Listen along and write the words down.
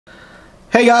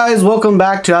Hey guys, welcome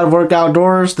back to Out of Work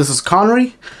Outdoors. This is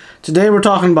Connery. Today we're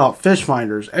talking about fish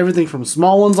finders. Everything from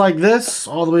small ones like this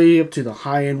all the way up to the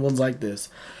high-end ones like this.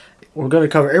 We're going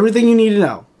to cover everything you need to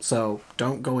know, so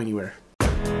don't go anywhere.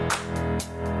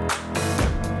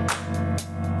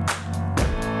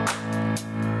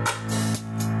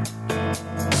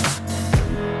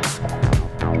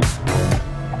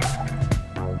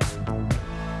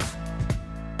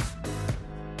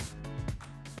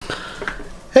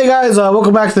 Hey guys,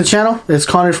 welcome back to the channel. It's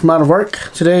Connery from Out of Work.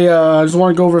 Today I just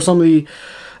want to go over some of the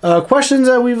questions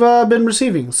that we've been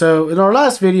receiving. So in our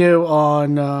last video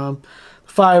on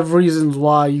 5 reasons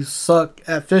why you suck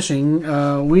at fishing,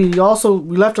 we left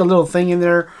a little thing in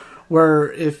there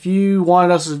where if you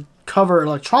wanted us to cover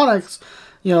electronics,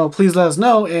 you know, please let us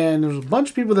know. And there's a bunch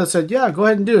of people that said, yeah, go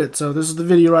ahead and do it. So this is the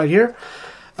video right here.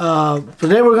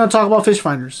 Today we're going to talk about fish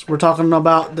finders. We're talking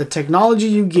about the technology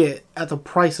you get at the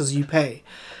prices you pay.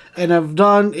 And I've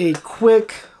done a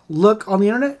quick look on the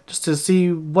internet just to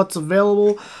see what's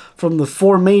available from the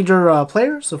 4 major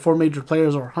players. The 4 major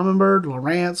players are Humminbird,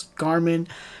 Lowrance, Garmin,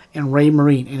 and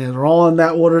Raymarine. And they're all in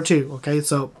that order too. Okay,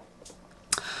 so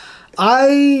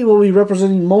I will be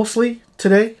representing mostly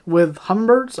today with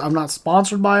Humminbirds. I'm not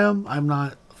sponsored by them. I'm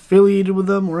not affiliated with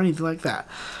them or anything like that.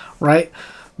 Right?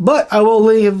 But I will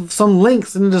leave some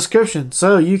links in the description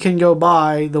so you can go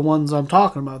buy the ones I'm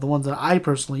talking about, the ones that I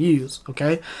personally use,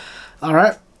 okay? All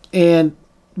right, and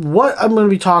what I'm going to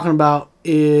be talking about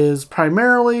is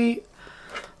primarily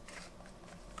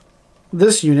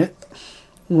this unit.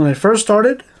 When I first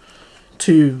started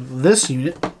to this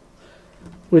unit,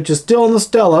 which is still in the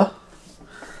Stella,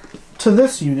 to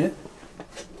this unit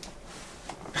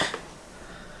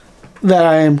that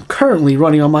I am currently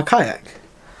running on my kayak.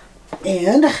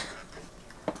 And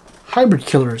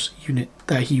HybridKiller's unit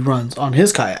that he runs on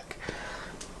his kayak.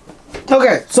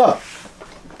 Okay, so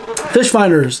fish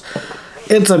finders.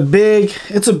 It's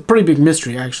a pretty big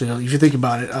mystery actually, if you think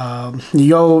about it. You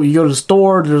go to the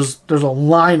store. There's a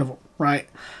line of them, right?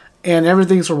 And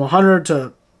everything's from $100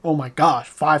 to, oh my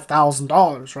gosh,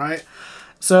 $5,000, right?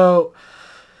 So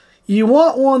you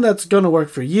want one that's gonna work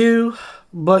for you,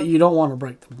 but you don't want to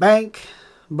break the bank.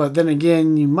 But then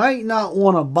again, you might not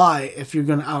want to buy it if you're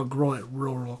going to outgrow it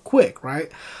real quick,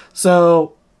 right?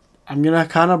 So I'm going to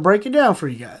kind of break it down for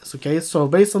you guys, okay? So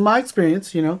based on my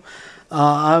experience, you know,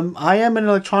 I am an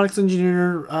electronics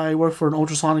engineer. I work for an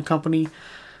ultrasonic company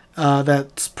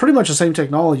that's pretty much the same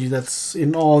technology that's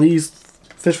in all these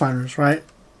fish finders, right?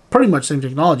 Pretty much same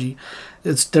technology.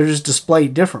 They're just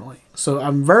displayed differently. So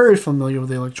I'm very familiar with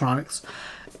the electronics.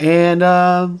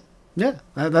 And yeah,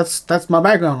 that's my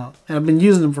background on it. And I've been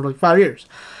using them for like 5 years.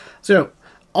 So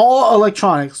all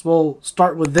electronics will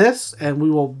start with this, and we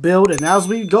will build, and as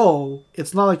we go,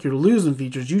 it's not like you're losing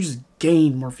features, you just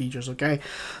gain more features, okay?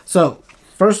 So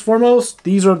first and foremost,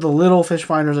 these are the little fish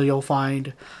finders that you'll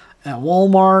find at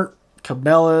Walmart,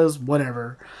 Cabela's,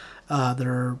 whatever.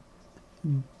 They're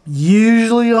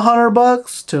usually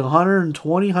 $100 to $120,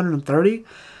 $130.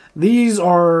 These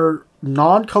are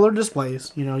non-color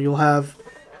displays. You know, you'll have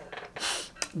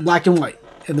black and white,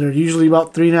 and they're usually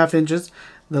about 3.5 inches.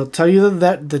 They'll tell you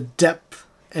the depth,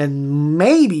 and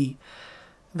maybe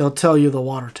they'll tell you the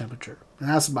water temperature, and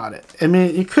that's about it. I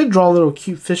mean, it could draw little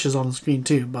cute fishes on the screen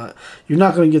too, but you're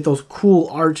not going to get those cool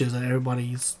arches that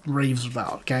everybody raves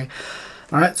about. Okay,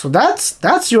 all right. So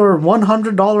that's your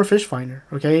 $100 fish finder.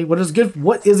 Okay, what is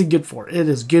it good for? It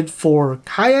is good for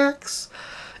kayaks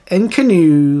and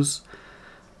canoes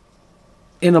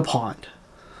in a pond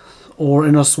or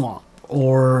in a swamp,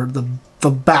 or the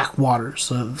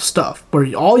backwaters of stuff,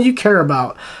 where all you care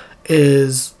about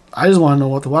is, I just want to know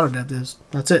what the water depth is.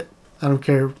 That's it. I don't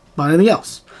care about anything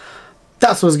else.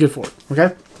 That's what it's good for,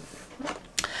 okay?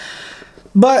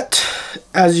 But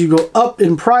as you go up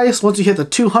in price, once you hit the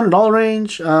 $200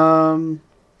 range,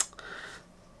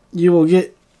 you will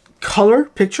get color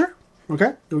picture,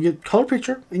 okay? You'll get color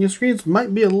picture, and your screens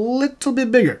might be a little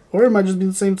bit bigger, or it might just be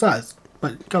the same size,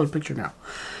 but color picture now.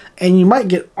 And you might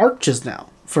get arches now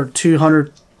for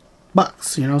 $200,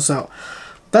 you know, so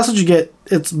that's what you get.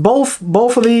 It's both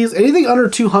of these. Anything under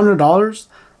 $200,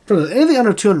 anything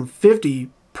under $250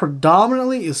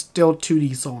 predominantly is still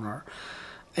 2D sonar.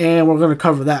 And we're going to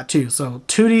cover that too. So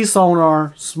 2D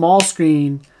sonar, small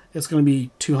screen, it's going to be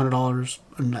 $200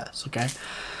 and less, okay?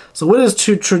 So what is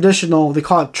traditional, they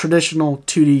call it traditional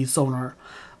 2D sonar,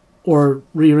 or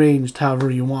rearranged however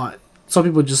you want. Some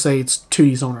people just say it's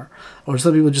 2D sonar, or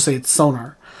some people just say it's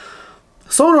sonar.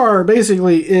 Sonar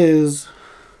basically is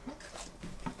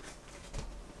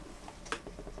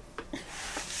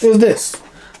this.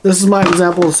 This is my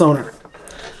example of sonar.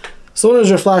 Sonar is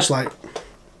your flashlight,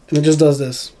 and it just does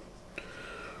this.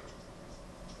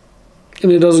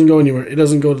 and it doesn't go anywhere. It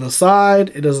doesn't go to the side.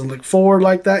 It doesn't look forward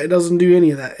like that. It doesn't do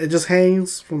any of that. It just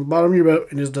hangs from the bottom of your boat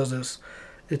and just does this.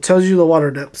 It tells you the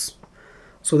water depths.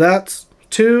 So that's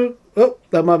 2. Oh,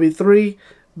 that might be 3.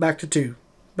 Back to 2.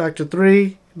 Back to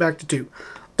 3. Back to 2.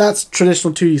 That's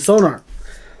traditional 2D sonar.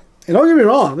 And don't get me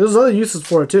wrong, there's other uses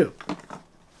for it too.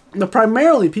 But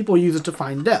primarily, people use it to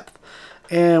find depth.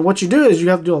 And what you do is you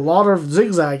have to do a lot of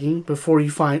zigzagging before you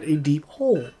find a deep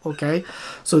hole. Okay,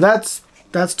 so that's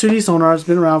 2D sonar. It's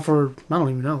been around for, I don't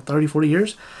even know, 30, 40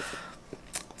 years.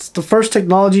 It's the first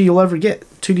technology you'll ever get,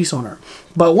 2D sonar.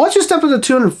 But once you step into the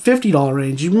 $250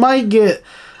 range, you might get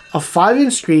a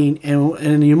 5-inch screen,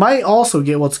 and you might also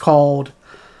get what's called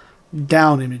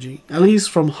down imaging. At least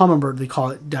from Humminbird, they call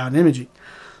it down imaging.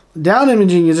 Down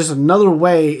imaging is just another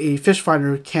way a fish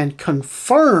finder can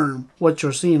confirm what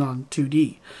you're seeing on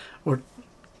 2D.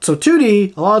 So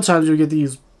 2D, a lot of times you'll get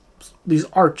these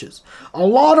arches. A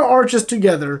lot of arches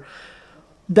together.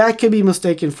 That could be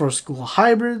mistaken for a school of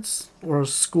hybrids or a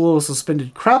school of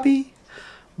suspended crappie.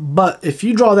 But if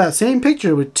you draw that same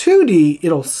picture with 2D,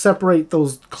 it'll separate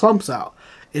those clumps out.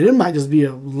 And it might just be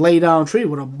a lay down tree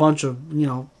with a bunch of,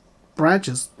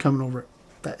 branches coming over it.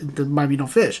 There might be no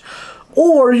fish.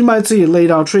 Or you might see a lay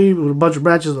down tree with a bunch of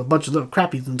branches with a bunch of little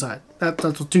crappies inside. That's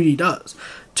what 2D does.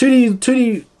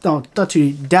 2D, no, not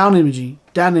 2D, down imaging.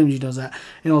 Down imaging does that.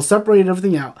 And it'll separate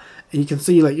everything out. And you can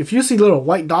see, like, if you see little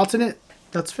white dots in it,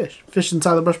 that's fish. Fish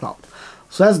inside the brush pile.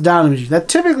 So that's down imaging. That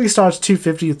typically starts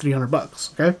 $250 to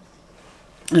 $300, okay?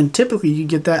 And typically you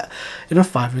get that in a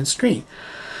 5-inch screen.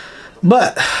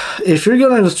 But if you're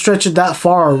going to stretch it that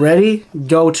far already,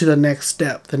 go to the next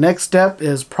step. The next step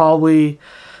is probably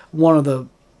one of the,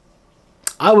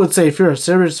 I would say, if you're a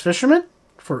serious fisherman,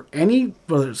 for any,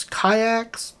 whether it's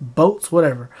kayaks, boats,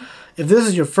 whatever, if this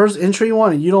is your first entry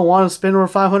one and you don't want to spend over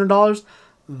 $500,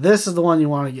 this is the one you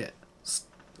want to get.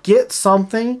 Get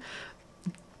something,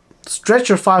 stretch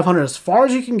your 500 as far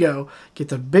as you can go, get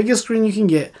the biggest screen you can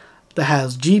get that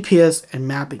has GPS and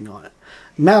mapping on it.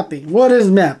 Mapping. What is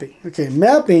mapping? Okay,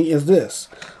 mapping is this.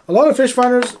 A lot of fish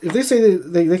finders, if they say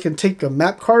they can take a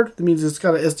map card, that means it's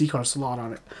got an SD card slot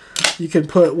on it. You can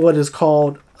put what is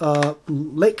called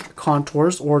lake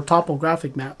contours or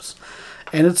topographic maps,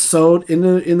 and it's sewed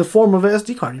in the form of an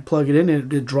SD card. You plug it in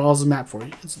and it draws a map for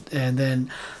you. And then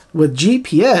with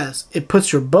GPS, it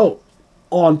puts your boat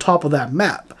on top of that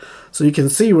map, so you can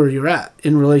see where you're at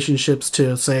in relationships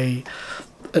to, say,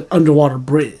 an underwater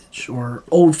bridge or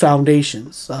old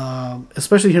foundations.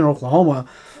 Especially here in Oklahoma,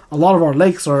 a lot of our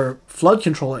lakes are flood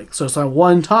control lakes. So it's like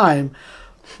one time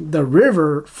the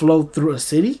river flowed through a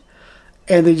city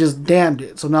and they just dammed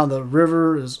it. So now the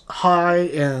river is high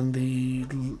and the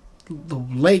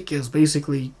lake is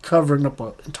basically covering up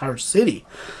an entire city.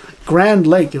 Grand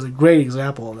Lake is a great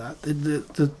example of that.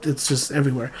 It's just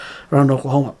everywhere around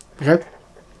Oklahoma. Okay.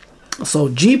 So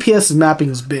GPS mapping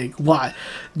is big. Why?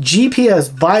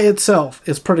 GPS by itself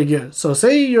is pretty good. So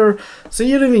say you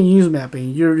don't even use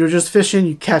mapping. You're just fishing.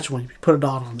 You catch one. You put a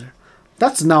dot on there.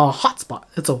 That's now a hotspot.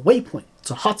 It's a waypoint.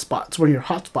 It's a hotspot. It's one of your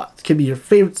hotspots. It can be your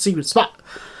favorite secret spot.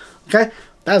 Okay,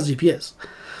 that's GPS.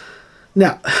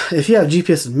 Now, if you have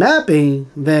GPS and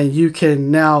mapping, then you can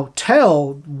now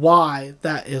tell why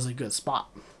that is a good spot.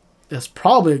 It's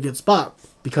probably a good spot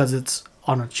because it's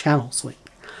on a channel swing.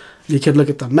 You can look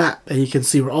at the map and you can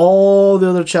see where all the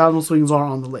other channel swings are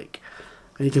on the lake.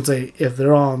 And you can say, if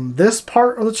they're on this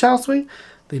part of the channel swing,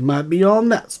 they might be on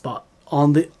that spot.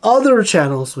 On the other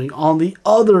channel swing, on the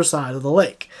other side of the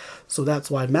lake. So that's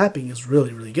why mapping is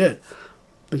really, really good.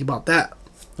 Think about that,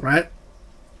 right?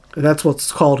 And that's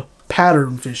what's called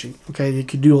pattern fishing. Okay, you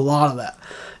can do a lot of that.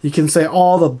 You can say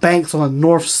all the banks on the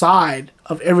north side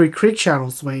of every creek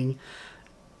channel swing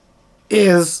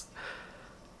is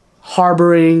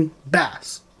harboring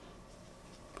bass.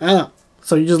 I don't know.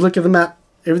 So you just look at the map,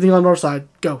 everything on the north side,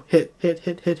 go hit.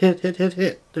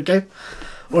 Okay?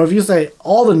 Or if you say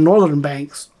all the northern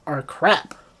banks are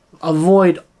crap,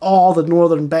 avoid all the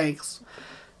northern banks,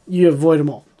 you avoid them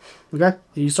all. Okay?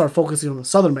 And you start focusing on the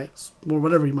southern banks, or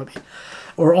whatever you might be.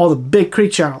 Or all the big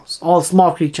creek channels, all the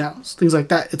small creek channels, things like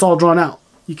that. It's all drawn out.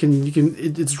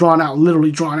 It's drawn out,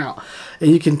 literally drawn out. And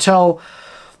you can tell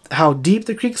how deep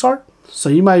the creeks are. So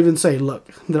you might even say, look,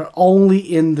 they're only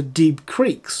in the deep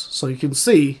creeks. So you can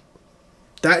see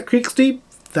that creek's deep,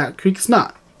 that creek's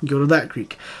not. Go to that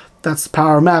creek. That's the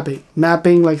power of mapping.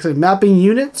 Mapping, like I said, mapping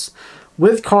units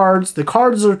with cards. The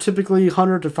cards are typically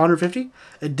 100 to 150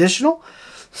 additional.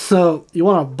 So you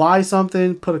want to buy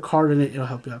something, put a card in it, it'll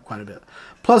help you out quite a bit.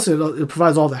 Plus, it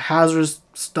provides all the hazardous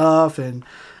stuff and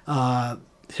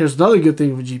here's another good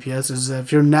thing with GPS is that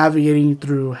if you're navigating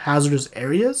through hazardous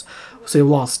areas, say a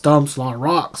lot of stumps, a lot of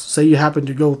rocks, say you happen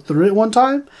to go through it one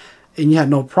time and you had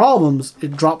no problems,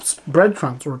 it drops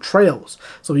breadcrumbs or trails.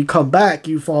 So you come back,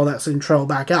 you follow that same trail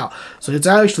back out. So it's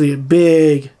actually a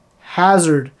big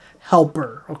hazard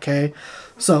helper, okay?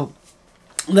 So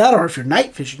that, or if you're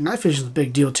night fishing is a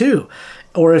big deal too.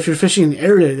 Or if you're fishing in an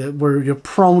area where you're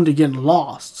prone to getting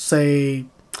lost, say,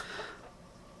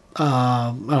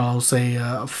 I don't know, say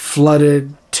a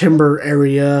flooded timber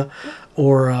area,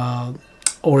 or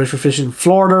if you're fishing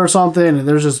Florida or something and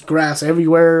there's just grass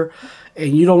everywhere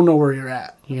and you don't know where you're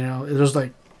at, you know, there's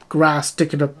like grass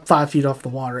sticking up 5 feet off the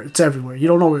water, it's everywhere, you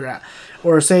don't know where you're at.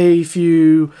 Or say if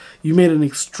you made an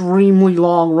extremely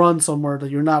long run somewhere that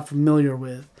you're not familiar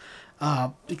with,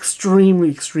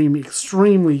 extremely,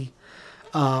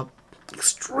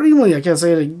 I can't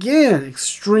say it again,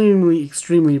 extremely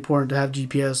important to have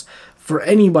GPS for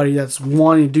anybody that's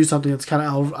wanting to do something that's kind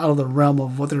of out of the realm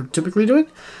of what they're typically doing.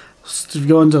 To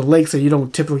go into lakes that you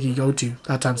don't typically go to,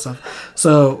 that type of stuff.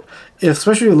 So,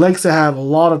 especially lakes that have a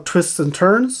lot of twists and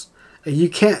turns, and you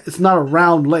can't, it's not a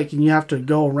round lake and you have to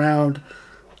go around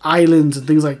islands and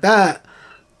things like that,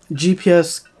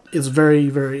 GPS is very,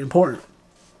 very important.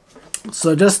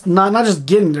 So just not just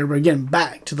getting there, but getting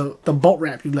back to the boat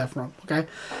ramp you left from.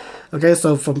 Okay.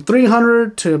 So from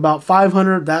 300 to about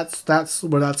 500, that's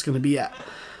where that's going to be at.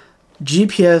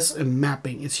 GPS and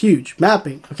mapping, it's huge.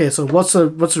 Mapping. Okay. So what's a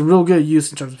real good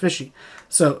use in terms of fishing?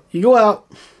 So you go out.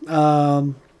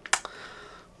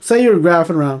 Say you're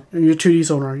graphing around and you're 2D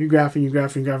sonar. You're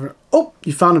graphing. Oh,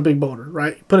 you found a big boulder,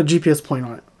 right? You put a GPS point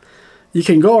on it. You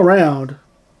can go around.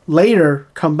 Later,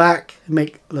 come back and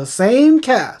make the same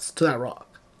cast to that rock.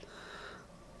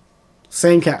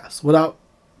 Same cast without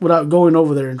going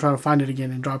over there and trying to find it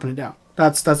again and dropping it down.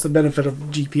 That's the benefit of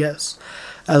GPS,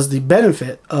 as the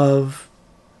benefit of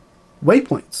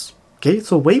waypoints. Okay,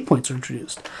 so waypoints are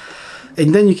introduced,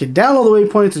 and then you can download the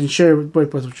waypoints and share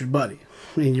waypoints with your buddy,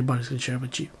 and your buddy's gonna share it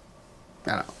with you. I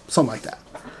don't know, something like that.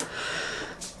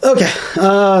 Okay,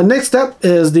 next step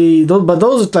is but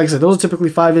those, like I said, those are typically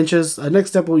 5 inches.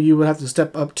 Next step, you would have to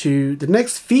step up to the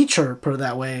next feature, put it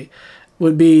that way,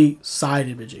 would be side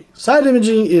imaging. Side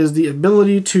imaging is the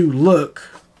ability to look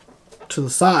to the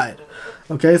side.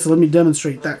 Okay, so let me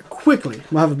demonstrate that quickly.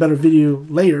 We'll have a better video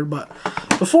later, but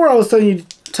before I was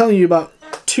telling you about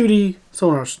 2D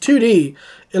sonars. 2D,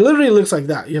 it literally looks like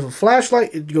that. You have a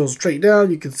flashlight, it goes straight down,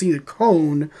 you can see the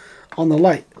cone on the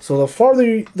light. So the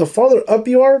farther up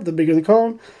you are, the bigger the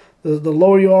cone. The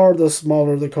lower you are, the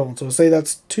smaller the cone. So say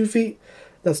that's 2 feet,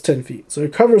 that's 10 feet. So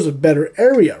it covers a better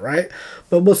area, right?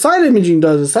 But what side imaging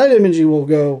does is side imaging will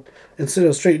go, instead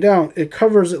of straight down, it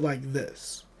covers it like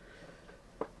this.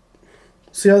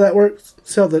 See how that works?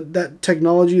 See how that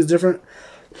technology is different?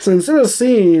 So instead of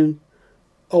seeing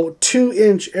a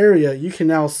 2-inch area, you can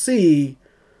now see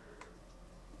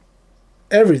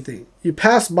everything. You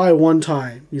pass by one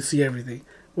time, you see everything.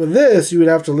 With this, you would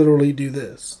have to literally do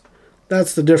this.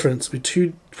 That's the difference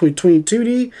between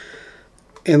 2D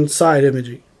and side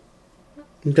imaging.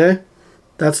 Okay?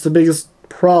 That's the biggest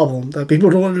problem that people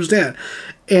don't understand.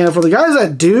 And for the guys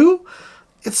that do,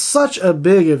 it's such a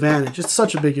big advantage. It's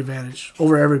such a big advantage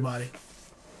over everybody.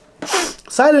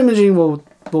 Side imaging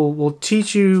will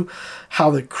teach you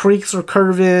how the creeks are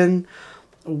curving,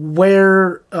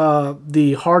 where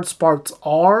the hard spots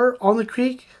are on the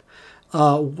creek,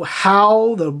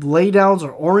 how the laydowns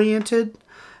are oriented,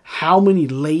 how many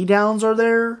laydowns are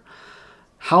there,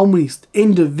 how many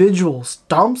individual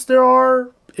stumps there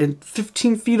are in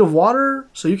 15 feet of water,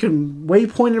 so you can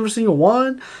waypoint every single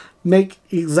one, make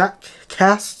exact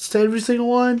casts to every single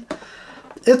one.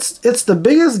 It's the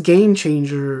biggest game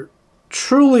changer,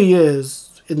 truly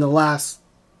is, in the last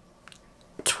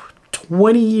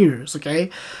 20 years, okay?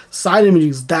 Side imaging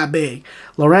is that big.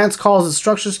 Lowrance calls it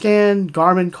structure scan,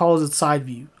 Garmin calls it side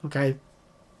view, okay?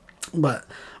 But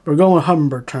we're going with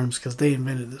humminbird terms because they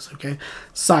invented this, okay?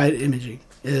 Side imaging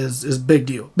is big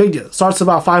deal. Big deal. It starts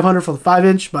about 500 for the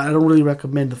 5-inch, but I don't really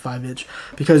recommend the 5-inch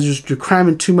because you're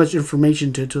cramming too much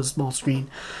information to a small screen.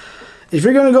 If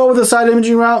you're going to go with the side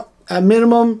imaging route, at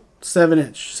minimum,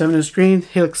 7-inch. 7-inch screen,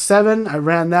 Helix 7. I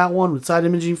ran that one with side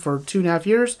imaging for 2.5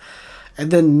 years. And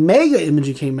then Mega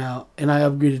Imaging came out, and I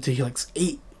upgraded to Helix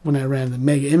 8 when I ran the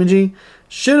Mega Imaging.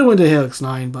 Should have went to Helix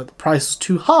 9, but the price was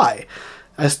too high.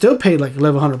 I still paid like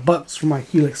 $1,100 for my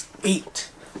Helix 8,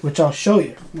 which I'll show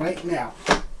you right now.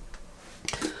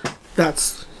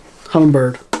 That's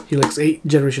humminbird Helix 8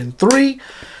 Generation 3.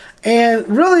 And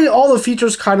really all the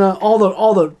features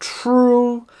all the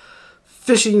true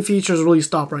fishing features really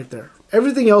stop right there.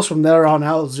 Everything else from there on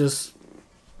out is just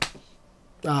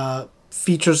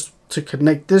features to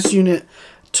connect this unit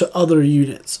to other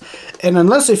units. And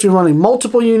unless if you're running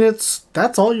multiple units,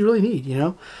 that's all you really need, you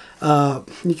know.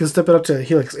 You can step it up to a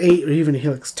Helix 8 or even a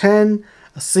Helix 10,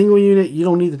 a single unit. You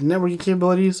don't need the networking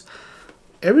capabilities.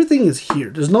 Everything is here.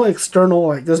 There's no external,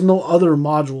 like there's no other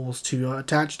modules to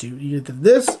attach to. You get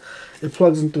this, it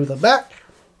plugs in through the back,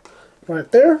 right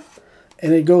there,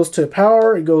 and it goes to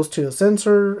power, it goes to a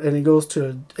sensor, and it goes to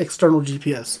an external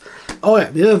GPS. Oh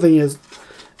yeah, the other thing is,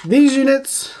 these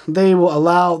units, they will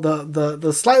allow,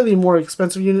 the slightly more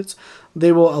expensive units,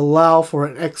 they will allow for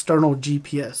an external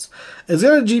GPS. It's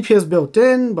got a GPS built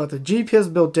in, but the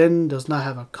GPS built in does not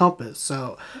have a compass.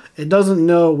 So it doesn't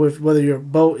know whether your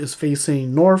boat is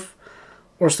facing north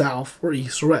or south or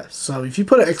east or west. So if you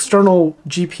put an external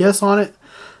GPS on it,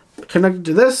 connected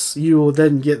to this, you will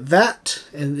then get that,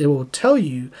 and it will tell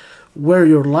you where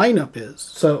your lineup is.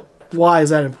 So why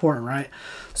is that important, right?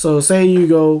 So say you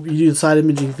do the side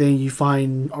imaging thing, you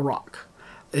find a rock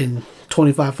in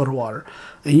 25 foot of water,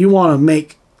 and you want to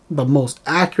make the most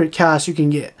accurate cast you can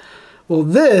get. Well,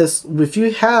 this, if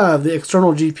you have the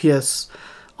external GPS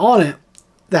on it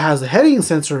that has a heading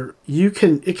sensor, it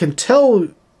can tell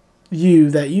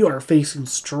you that you are facing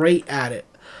straight at it.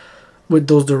 With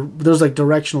there's like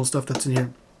directional stuff that's in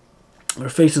here. They're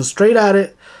facing straight at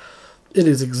it. It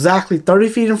is exactly 30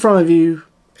 feet in front of you,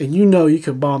 and you know you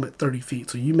can bomb at 30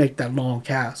 feet. So you make that long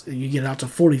cast, and you get out to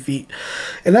 40 feet.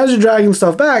 And as you're dragging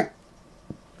stuff back,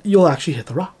 you'll actually hit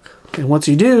the rock. And once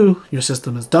you do, your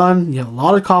system is done. You have a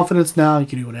lot of confidence now. You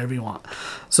can do whatever you want.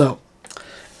 So,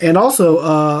 and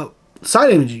also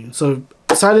side imaging. So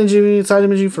side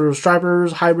imaging for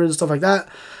stripers, hybrids, stuff like that.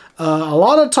 A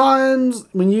lot of times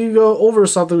when you go over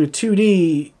something with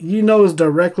 2D, you know it's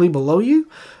directly below you,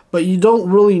 but you don't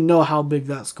really know how big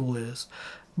that school is.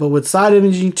 But with side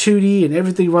imaging, 2D, and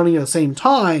everything running at the same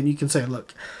time, you can say,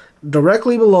 look,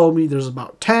 directly below me there's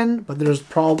about 10, but there's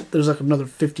like another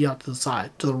 50 out to the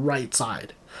side, to the right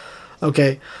side.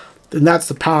 Okay, and that's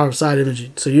the power of side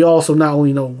imaging. So you also not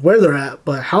only know where they're at,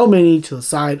 but how many to the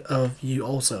side of you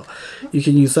also. You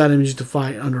can use side imaging to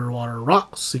find underwater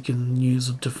rocks. You can use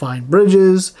them to find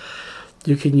bridges.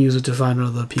 You can use it to find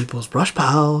other people's brush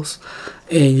piles.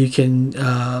 And you can,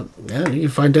 you can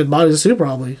find dead bodies too,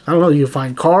 probably. I don't know, you can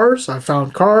find cars. I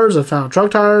found cars. I found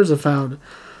truck tires. I found,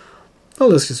 the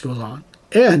list just goes on.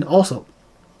 And also,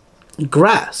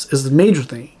 grass is the major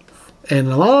thing. And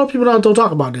a lot of people don't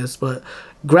talk about this, but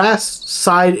grass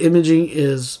side imaging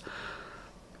is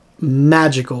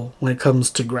magical when it comes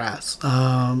to grass.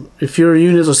 If your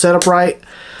units are set up right,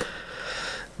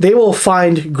 they will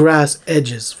find grass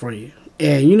edges for you.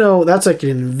 And you know, that's like an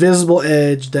invisible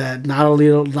edge that not a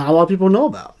lot of people know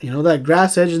about. You know, that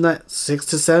grass edge in that 6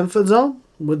 to 7 foot zone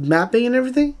with mapping and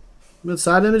everything, with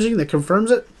side imaging that confirms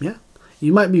it. Yeah,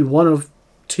 you might be one of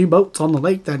 2 boats on the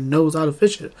lake that knows how to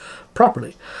fish it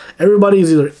properly. Everybody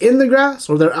is either in the grass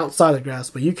or they're outside the grass,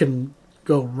 but you can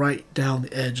go right down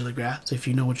the edge of the grass if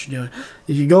you know what you're doing.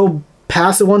 If you go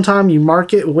past it one time, you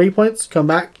mark it with waypoints, come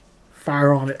back,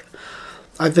 fire on it.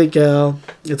 I think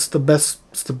it's the best.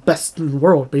 It's the best in the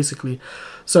world, basically.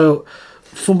 So,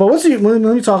 but let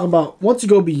me talk about once you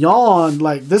go beyond,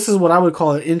 like, this is what I would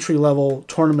call an entry level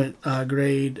tournament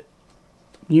grade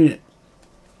unit.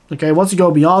 Okay, once you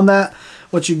go beyond that,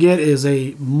 what you get is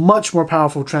a much more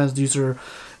powerful transducer,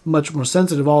 much more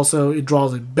sensitive also. It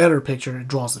draws a better picture. It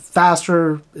draws it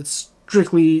faster. It's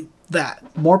strictly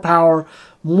that. More power,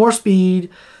 more speed,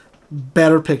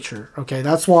 better picture. Okay,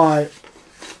 that's why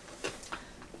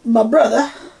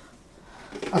HybridKiller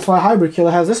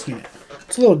has this unit.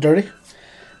 It's a little dirty.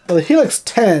 But the Helix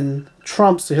 10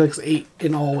 trumps the Helix 8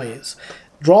 in all ways.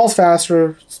 Draws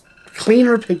faster,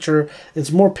 cleaner picture.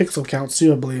 It's more pixel counts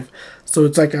too, I believe. So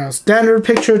it's like a standard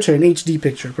picture to an HD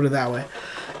picture, put it that way.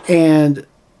 And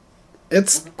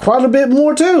it's quite a bit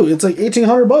more too. It's like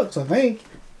 $1,800, I think.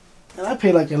 And I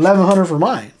paid like $1,100 for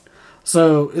mine.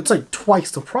 So it's like twice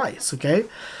the price, okay?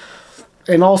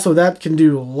 And also that can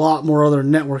do a lot more other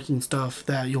networking stuff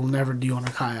that you'll never do on a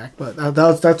kayak. But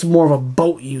that's more of a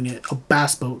boat unit, a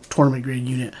bass boat tournament grade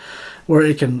unit, where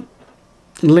it can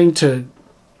link to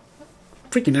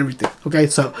freaking everything. Okay,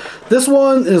 so this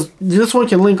one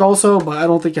can link also, but I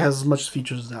don't think it has as much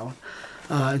features as that one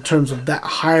in terms of that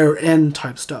higher end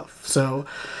type stuff. So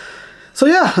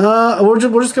yeah, we're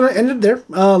just gonna end it there.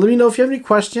 Let me know if you have any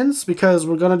questions, because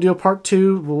we're gonna do a part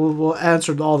 2. We'll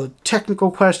answer all the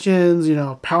technical questions, you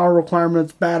know, power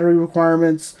requirements, battery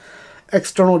requirements,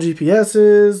 external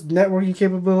GPSs, networking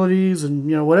capabilities, and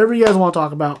you know, whatever you guys want to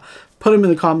talk about, put them in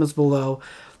the comments below.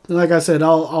 And like I said,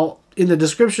 I'll in the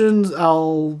descriptions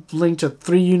I'll link to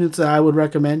 3 units that I would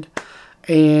recommend.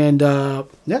 And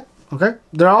yeah, Okay,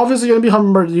 they're obviously going to be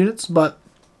humminbird units, but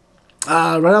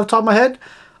right off the top of my head,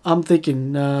 I'm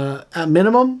thinking at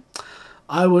minimum,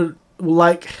 I would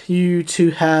like you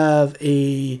to have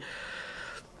a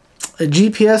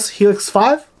GPS Helix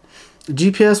 5, a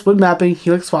GPS with mapping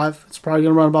Helix 5. It's probably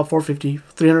going to run about 450,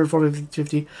 300,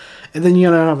 450, and then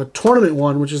you're going to have a tournament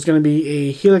one, which is going to be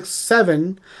a Helix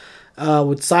 7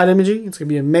 with side imaging. It's going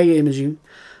to be a mega imaging,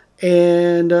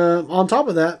 and on top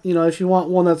of that, you know, if you want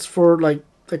one that's for like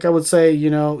I would say, you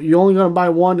know, you're only going to buy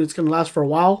one, it's going to last for a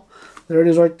while. There it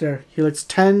is right there. Helix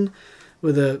 10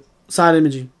 with a side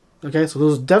imaging. Okay, so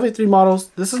those are definitely 3 models.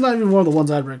 This is not even one of the ones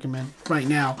I'd recommend right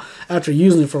now after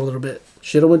using it for a little bit.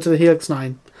 Should have went to the Helix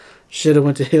 9. Should have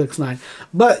went to Helix 9.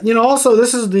 But, you know, also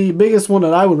this is the biggest one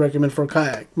that I would recommend for a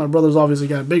kayak. My brother's obviously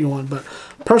got a bigger one, but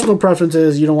personal preference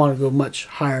is you don't want to go much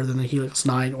higher than the Helix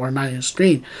 9 or 9-inch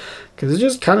screen because it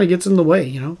just kind of gets in the way,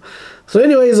 you know. So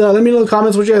anyways, let me know in the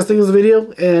comments what you guys think of the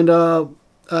video, and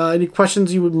any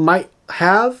questions you might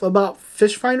have about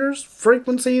fish finders,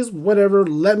 frequencies, whatever,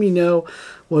 let me know.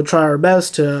 We'll try our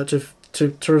best to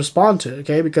respond to it,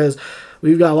 okay? Because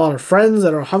we've got a lot of friends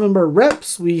that are humminbird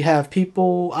reps. We have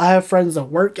people, I have friends that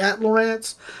work at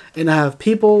Lowrance, and I have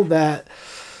people that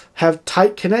have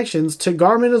tight connections to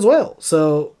Garmin as well.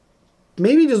 So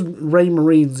maybe just Ray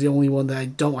Marine's the only one that I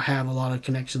don't have a lot of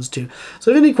connections to.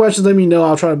 So if any questions, let me know.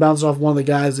 I'll try to bounce it off one of the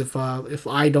guys if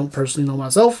I don't personally know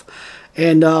myself.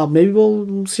 And maybe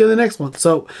we'll see you in the next one.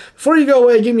 So before you go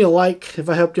away, give me a like if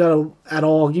I helped you out at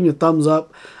all. Give me a thumbs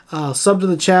up. Sub to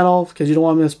the channel because you don't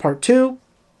want to miss part 2.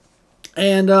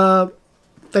 And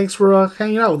thanks for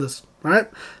hanging out with us. All right.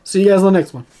 See you guys on the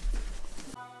next one.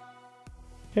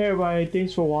 Hey everybody,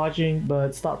 thanks for watching,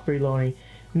 but stop freeloading.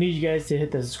 We need you guys to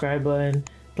hit the subscribe button,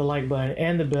 the like button,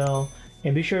 and the bell.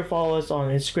 And be sure to follow us on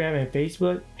Instagram and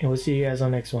Facebook. And we'll see you guys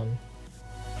on the next one.